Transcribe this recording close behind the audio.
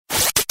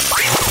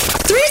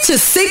to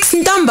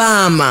 6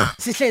 ntambama.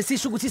 Sihle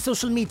sisho ukuthi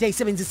social media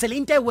isebenzisele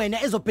into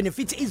ewena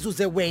ezobenefit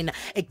izuze wena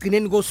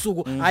egcineni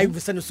kosuku hayi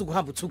uvusana usuku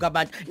hamba uthuka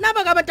abantu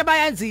naba abantu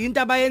abayenza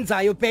into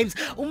abayenzayo babes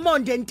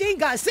uMonde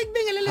Ntinga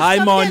sikubingelele Hi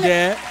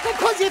Monde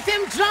because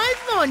FM drive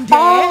Monde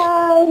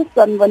Hi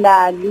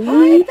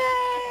sanibonani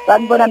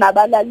sanibona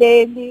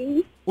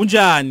nabalaleli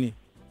unjani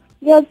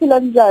Ngiyaphila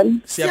njani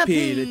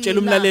Siyaphila tshela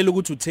umlaleli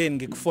ukuthi utheni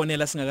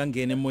ngikufonela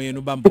singakangena emoyeni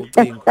ubamba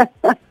ucingo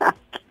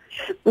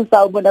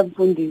Usawubona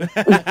mfundisi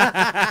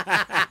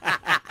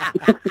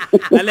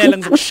Lalela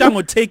ngizokushaya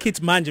ngo take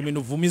it manje mina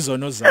uvuma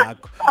izono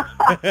zakho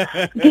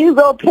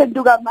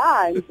Ngizophenduka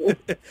manje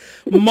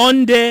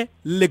Monde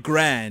Le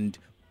Grand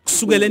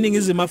kusukela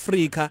eningizimu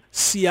Afrika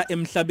siya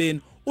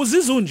emhlabeni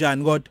uzizwa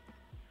unjani kodwa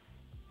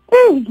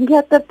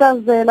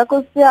Ngiyatatazela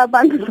Nkosi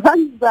yabantu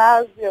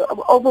bangizazi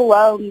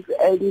overwhelmed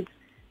and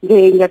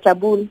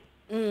ngiyajabula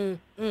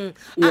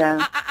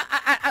Yeah.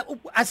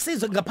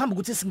 Asizwe ngaphambi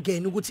ukuthi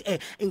singene ukuthi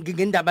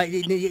ngendaba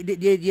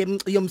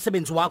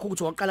yomsebenzi wakho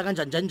ukuthi waqala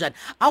kanjani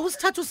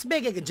awusithatha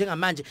usibeke ke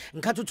njengamanje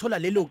ngikhathi uthola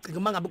lelo ucingo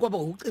mangabe kwaba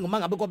ucingo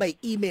mangabe kwaba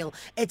i-email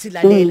ethi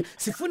lalela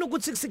sifuna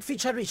ukuthi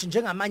sikufeatureish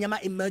njengamanye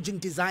ama emerging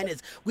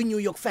designers kwi New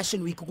York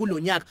Fashion Week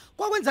kulonyaka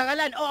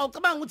kwakwenzakalani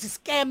ucabanga ukuthi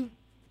scam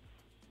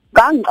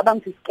ngicabanga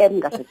ukuthi scam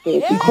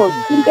ngasethi because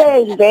into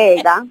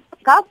eyenzeka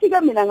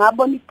ngafika mina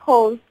ngabona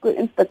i-post ku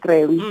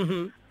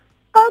Instagram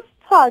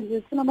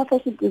It's some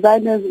fashion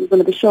designers is going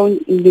to be shown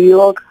in New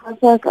York. I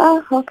was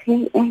like,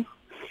 okay.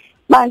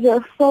 But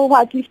so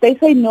what if they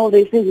say no?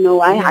 They say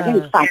no. I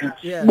didn't start.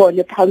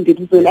 Bonne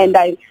phambili and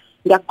I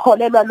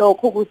ngiyakholelwa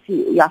lokho ukuthi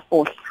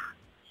uyafohla.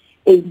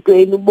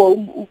 Entweni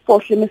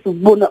ufohle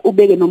mesubona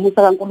ubeke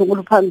nomusa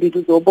kaNkulunkulu phambili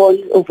uzobona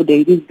over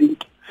the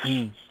izinto.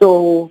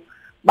 So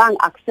bang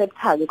accept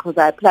her because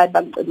I applied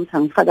bangicela ukuthi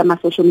ngifake ama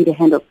social media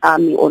handles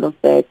ami all of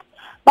that.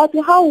 But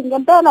how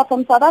ngempela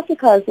from South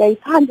Africa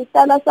siyayithanda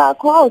isitayela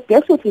sakho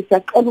awudefuthi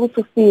siyacela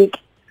ukuthi ufike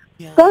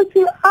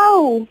Kanti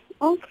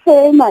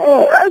okay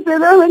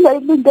azele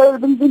ngiyilindele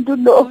umuntu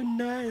lo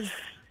nice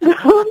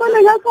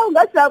Mina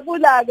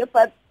ngajabula ke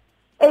but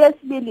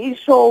eyesibili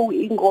ishow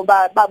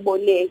ingoba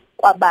babone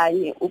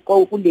kwabanye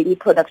kuleni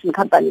production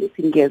company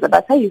lesingeza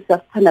bathi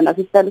ayisasithanda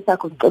naso isitayela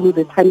sakho sicela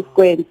uze Times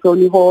Square in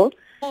Sony Hall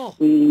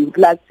We'd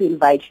like to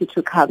invite you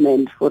to come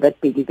and for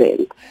that big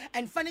event.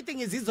 And funny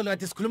thing is izolo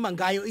kade sikhuluma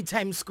ngayo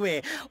iTimes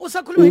Square.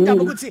 Usakhuluma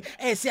indaba ukuthi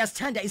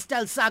siyasithanda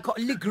istyle sakho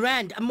Le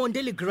Grand,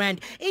 Monde Le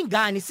Grand.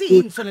 Ingani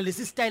siyini sona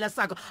lesi style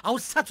sakho?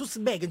 Awusithatha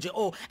usibeke nje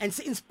and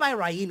si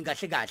inspire yini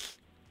kahle kahle.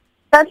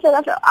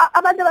 Kahle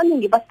abantu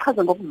abaningi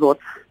basichaza ngokuzotha.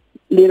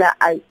 Mina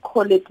I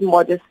call it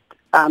modest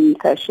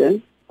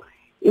fashion.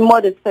 In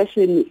modest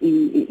fashion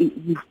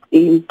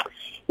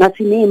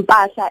ngathi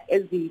impahla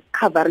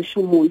ezicoverisha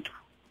umuntu.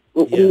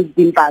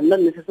 Umzimba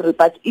not necessarily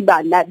but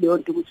iba leyo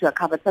nto ukuthi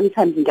uyacover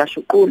sometimes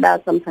ngiyashuqula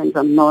sometimes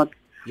I'm not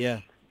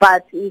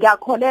but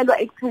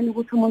ngiyakholelwa ekutheni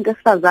ukuthi umuntu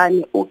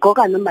esifazane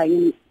ugqoka noma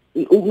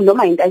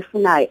into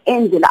ayifunayo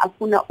endlela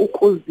afuna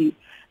ukuzi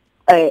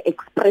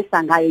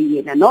expressa ngayo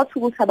yena not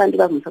ukuthi abantu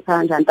bazomthatha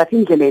kanjani but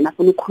indlela yena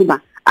afuna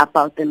ukukhuluma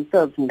about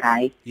themselves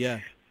ngayo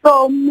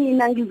So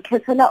mina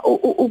ngizikhethela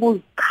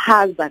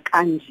ukuchaza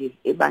kanje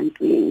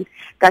ebantwini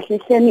kahle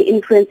hleni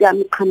influence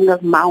yami iqhamuka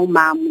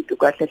kumama umuntu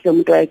kahle hle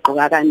umuntu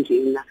oyigqoka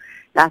kanjena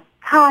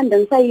ngasithanda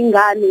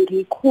ngisayingane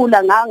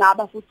ngikhula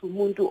ngaba futhi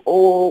umuntu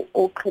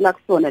oqhela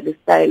kusona le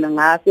style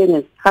ngase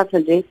ngesithatha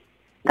nje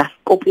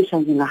ngasikopisha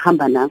nje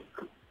ngahamba naso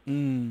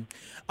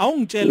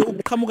Awungitshela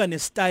ukuqhamuka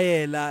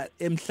nesitayela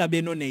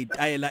emhlabeni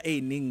onezitayela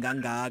eziningi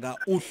kangaka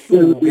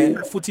uhluke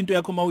futhi into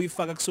yakho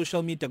mawuyifaka ku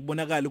social media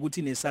kubonakala ukuthi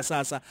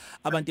inesasasa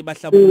abantu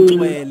bahlaba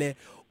umcwele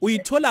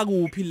uyithola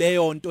kuphi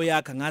leyo nto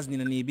yakho ngazi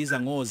nina niyibiza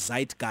ngo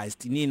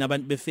zeitgeist nini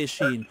abantu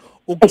befashion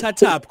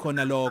ukuthatha up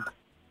khona lokho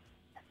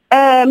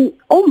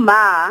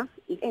uma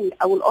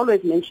I will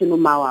always mention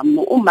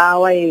uma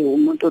waye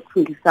umuntu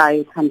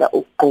othungisayo uthanda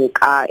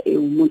ukugqoka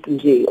umuntu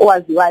nje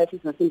owaziwayo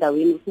futhi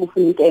nasendaweni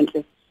usifuna into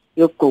enhle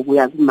yokugqoka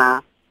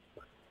yakuma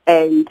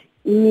and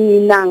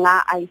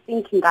mina I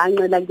think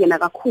ngancela kuyena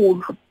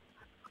kakhulu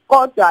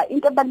kodwa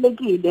into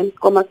ebalekile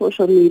kuma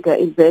social media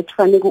is that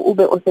fanele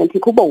ube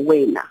authentic ube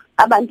wena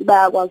abantu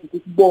bayakwazi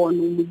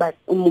ukubona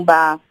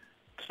umuba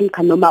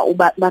trika noma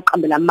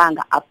baqambela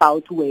manga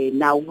about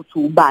wena ukuthi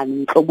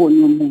ubani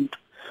inhloboni yomuntu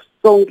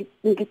so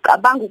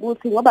ngicabanga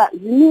ukuthi ngoba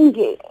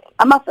ziningi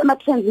ama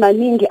trends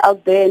maningi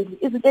out there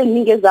izinto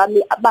eziningi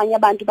ezami abanye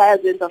abantu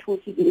bayazenza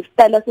futhi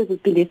istyle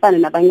seziphinde ifane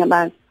nabanye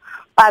abantu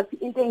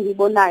but into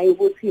engibonayo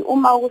ukuthi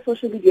uma ku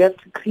social media you have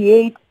to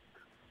create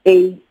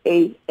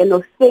an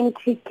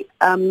authentic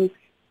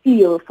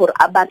feel for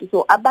abantu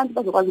so abantu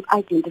bazokwazi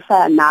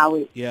uku-identify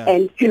nawe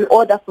and in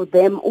order for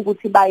them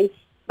ukuthi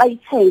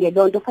bayithenge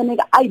lonto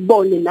fanele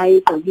ayibone naye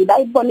egqokile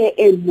ayibone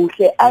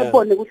emuhle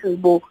ayibone ukuthi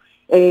zibo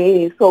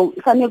so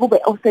fanele kube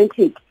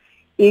authentic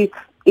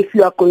if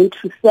you are going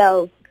to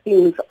sell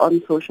things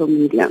on social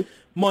media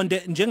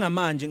Monde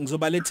njengamanje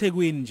ngizoba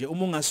eThekwini nje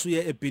uma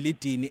ungasuye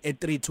eBhilidini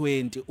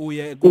e320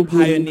 uye ku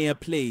Pioneer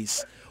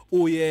Place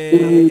uye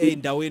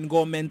eindaweni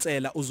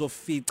koMentsela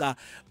uzofica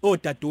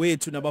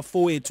odadewethu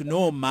nabafowethu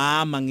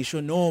nomama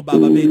ngisho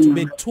nobaba bethu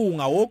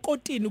bethunga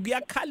wokotini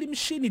kuyakhala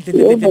imshini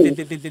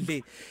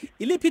dle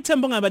iliphi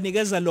ithemba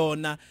ongabanikeza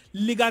lona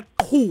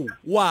likaqhu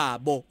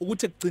wabo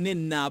ukuthi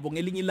ekugcineni nabo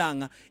ngelinye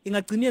ilanga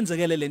ingagcina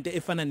yenzekele lento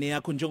efana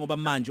neyakho njengoba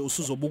manje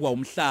usuzobukwa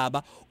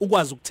umhlaba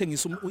ukwazi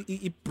ukuthengisa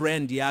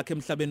ibrand yakhe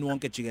emhlabeni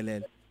wonke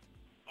jikelele.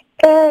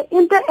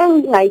 Into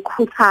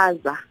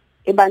engayikhuthaza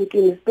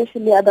ebantwini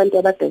especially abantu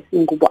abadayisa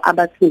ingubo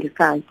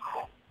abathengisayo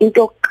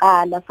into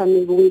yokuqala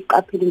fanele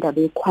uyiqaphele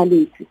indaba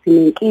yequality.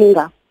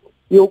 Sinenkinga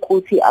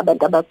yokuthi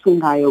abantu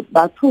abathungayo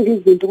bathunga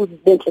izinto ukuthi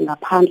zibenhle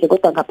ngaphandle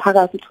kodwa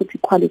ngaphakathi uthola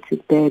iquality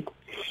is bad.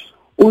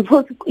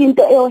 Uthola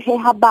into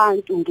eyoheha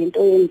abantu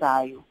ngento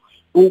yenzayo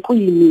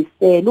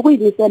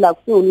ukuyimisela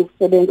akusiyona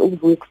ukusebenza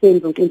ukuvuka ekuseni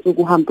zonke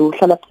insuku uhambe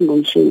uhlala phansi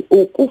ngomshini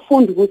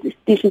ufunda ukuthi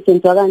isitishi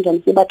senziwa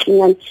kanjani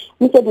sebaxinyana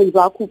umsebenzi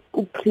wakho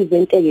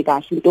upresenteke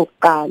kahle into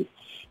yokuqala.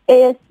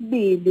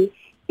 Eyesibili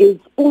is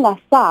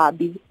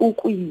ungasabi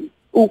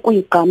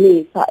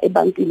ukuyigqamisa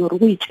ebantwini or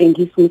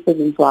ukuyitshengisa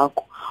umsebenzi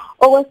wakho.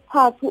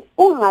 Okwesithathu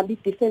ungabi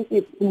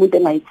defensive umuntu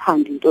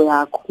engayithandi into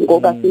yakho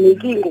ngoba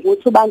sinenkinga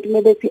ukuthi abantu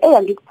mebethi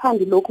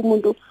angikuthandi lokho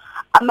umuntu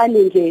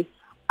amane nje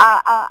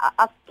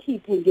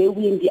akukhiphe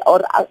ngewindi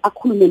or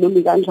akhulume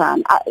noma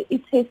kanjani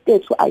i-taste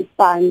ethu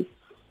ayifani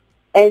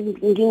and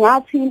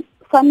ngingathi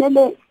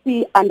fanele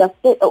si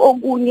understand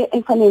okunye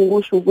enfanele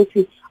ngisho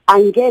ukuthi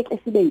angeke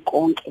sibe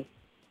yikonke.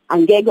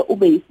 Angeke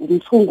ube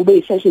umthungu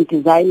ube fashion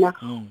designer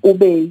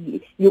ube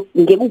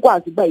ngeke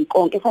ukwazi ukuba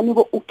yikonke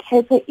fanele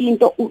ukhethe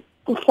into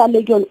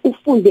uhlale kuyona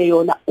ufunde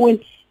yona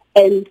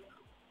and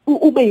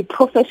ube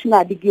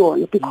yiprofessional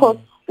kuyona because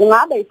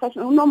ungabe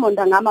yifashion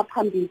uNomonde ngama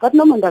phambili but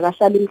uNomonde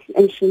akahlala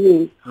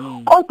emshinini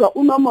kodwa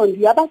uNomonde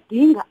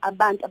uyabadinga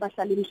abantu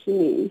abahlala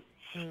emshinini.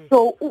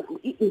 So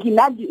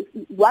nginadi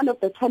one of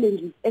the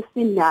challenges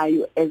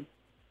esinayo as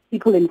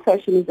people in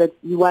fashion is that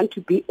you want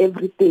to be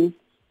everything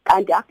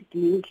kanti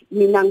akudingi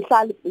mina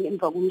ngihlala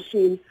emva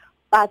komshini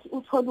but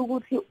uthola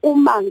ukuthi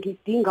uma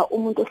ngidinga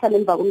umuntu ohlala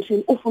emva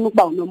komshini ufuna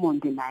ukuba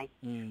uNomonde naye.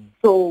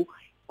 So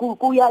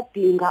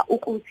kuyadinga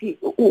ukuthi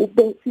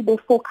sibe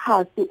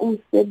focus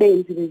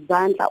umsebenzi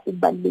wezandla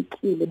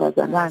ubalekile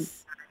bazalwane.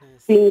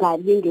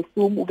 Singalinge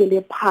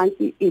sibukele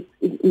phansi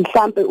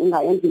mhlambe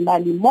ungayenza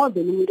imali more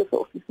than umuntu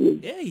eseofisini.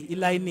 Hey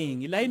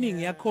ilining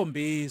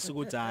iyakhombisa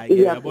ukuthi hayi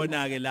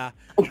uyabona ke la.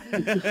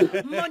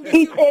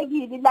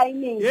 Itekile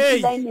ilining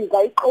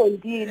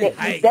ayiqondile.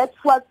 That's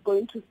what's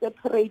going to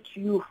separate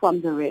you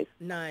from the rest.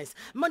 Nice.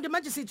 Monde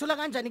manje sithola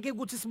kanjani ke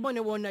ukuthi sibone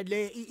wona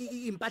le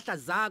impahla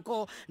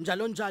zakho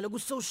njalo njalo ku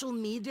social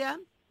media?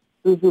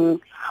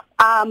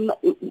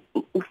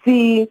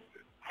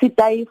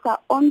 Sidayisa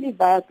only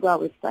via our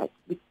website.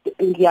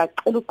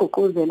 Ngiyacela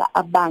ukugqugquzela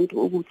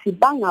abantu ukuthi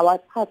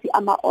bangawathathi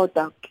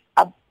ama-order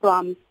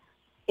from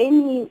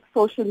any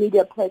social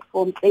media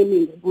platform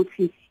claiming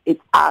ukuthi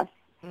it's us.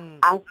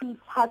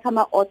 Asithatha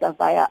ama-order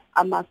via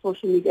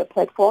ama-social media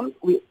platforms.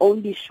 We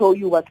only show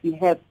you what we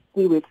have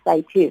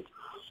kwi-website here.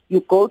 You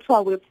go to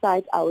our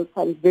website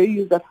is very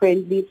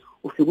user-friendly.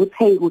 Ufike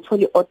uthenga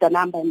uthole order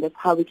number and that's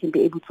how we can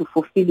be able to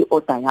fulfill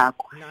i-order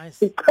yakho.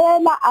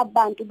 Sicela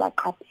abantu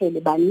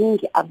baqaphele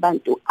baningi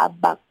abantu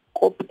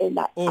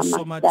abakopela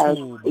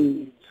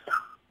ama-styles.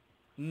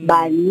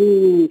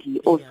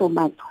 Baningi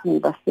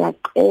osomathuba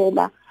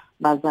siyacela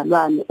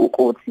bazalwane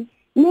ukuthi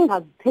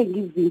ningazithengi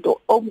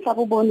izinto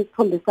omhlaba ubona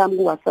isithombe sami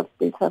ku-WhatsApp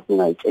status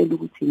ungayitshela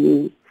ukuthi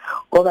yini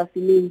ngoba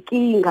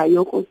sinenkinga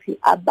yokuthi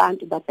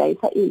abantu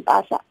badayisa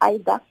impahla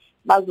either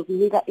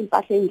bazokunika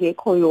impahla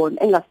engekho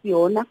yona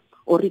engasiyona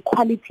or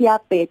equality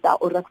yabheda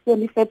or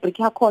akusiyona ifabric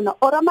yakhona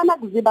or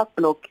amanakuziba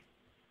block.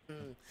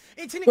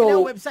 Ithini ke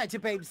leyo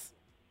website babes?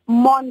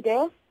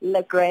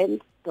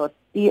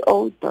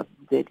 mondelegrand.co.za.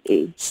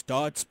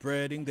 Start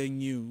spreading the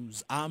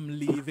news. I'm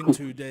leaving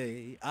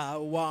today. I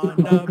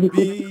wanna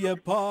be a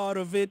part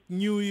of it.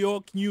 New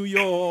York.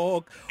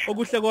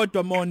 Okuhle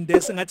kodwa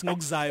Monde sengathi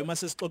ngokuzayo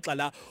mase sixoxa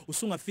la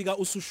usungafika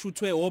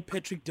usushuthwe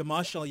oPatrick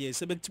DeMarshall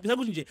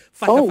sebekuthi nje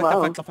fatla.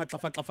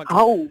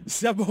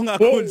 Siyabonga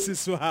kakhulu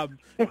sisi wami.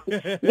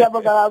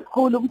 Ngiyabonga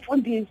kakhulu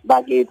umfundisi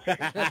bakithi.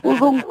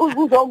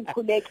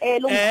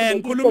 Uzongikhulekela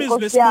ngikhuluma izwi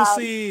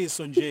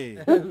lesibusiso nje.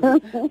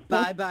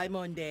 Bye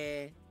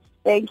Monde.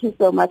 Thank you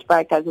so much.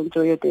 Bye guys.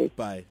 Enjoy your day.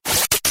 Bye.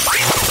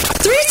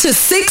 3 to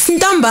 6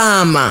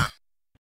 ntambama.